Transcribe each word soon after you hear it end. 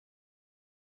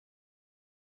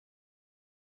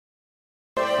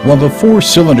While the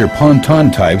four-cylinder Ponton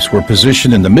types were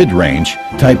positioned in the mid-range,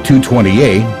 Type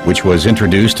 220A, which was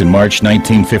introduced in March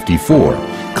 1954,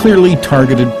 clearly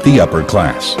targeted the upper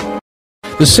class.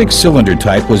 The six-cylinder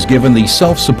type was given the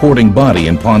self-supporting body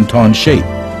in ponton shape,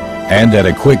 and at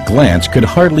a quick glance could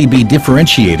hardly be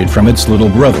differentiated from its little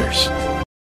brothers.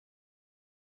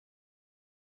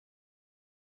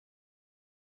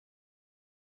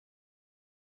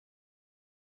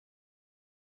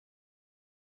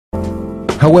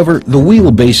 However, the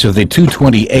wheelbase of the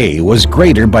 220A was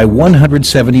greater by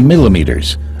 170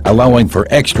 millimeters, allowing for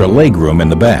extra legroom in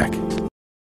the back.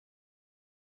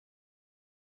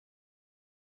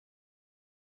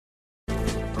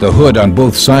 The hood on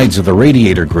both sides of the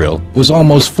radiator grille was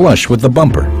almost flush with the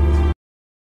bumper.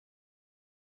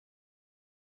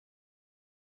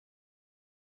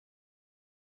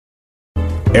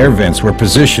 Air vents were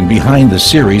positioned behind the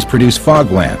series-produced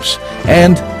fog lamps,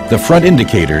 and the front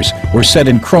indicators were set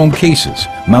in chrome cases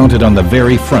mounted on the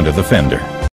very front of the fender.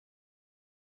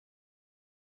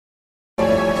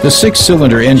 The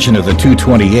six-cylinder engine of the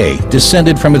 220A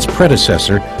descended from its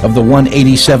predecessor of the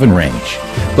 187 range,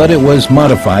 but it was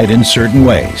modified in certain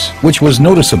ways, which was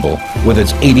noticeable with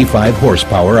its 85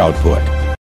 horsepower output.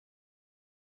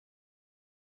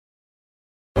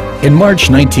 In March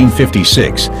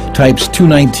 1956, Types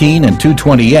 219 and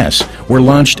 220S were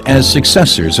launched as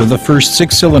successors of the first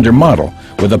six-cylinder model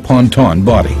with a ponton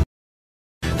body.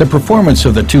 The performance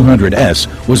of the 200S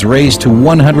was raised to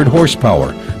 100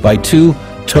 horsepower by two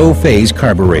tow-phase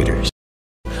carburetors.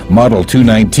 Model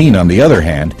 219, on the other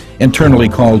hand, internally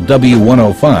called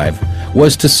W105,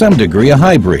 was to some degree a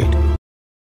hybrid.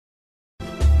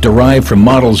 Derived from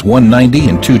models 190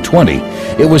 and 220,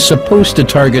 it was supposed to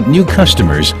target new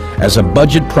customers as a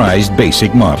budget-priced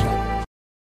basic model.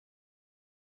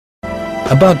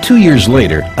 About 2 years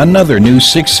later, another new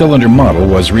six-cylinder model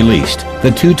was released, the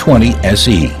 220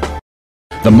 SE.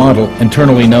 The model,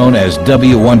 internally known as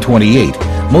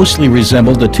W128, mostly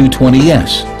resembled the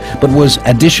 220S, but was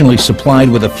additionally supplied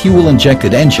with a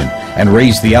fuel-injected engine and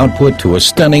raised the output to a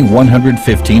stunning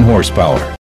 115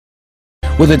 horsepower.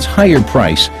 With its higher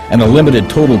price and a limited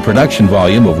total production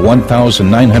volume of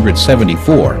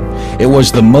 1,974, it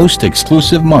was the most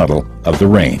exclusive model of the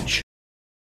range.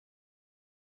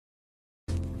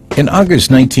 In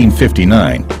August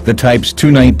 1959, the Types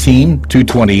 219,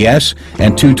 220S,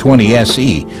 and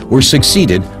 220SE were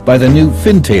succeeded by the new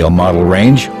Fintail model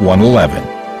range 111.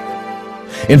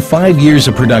 In 5 years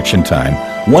of production time,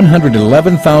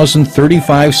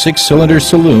 111,035 six-cylinder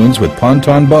saloons with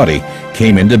ponton body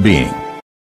came into being.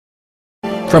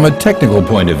 From a technical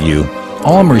point of view,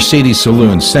 all Mercedes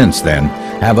saloons since then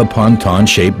have a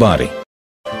ponton-shaped body.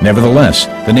 Nevertheless,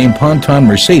 the name Ponton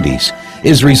Mercedes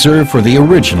is reserved for the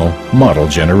original model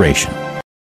generation.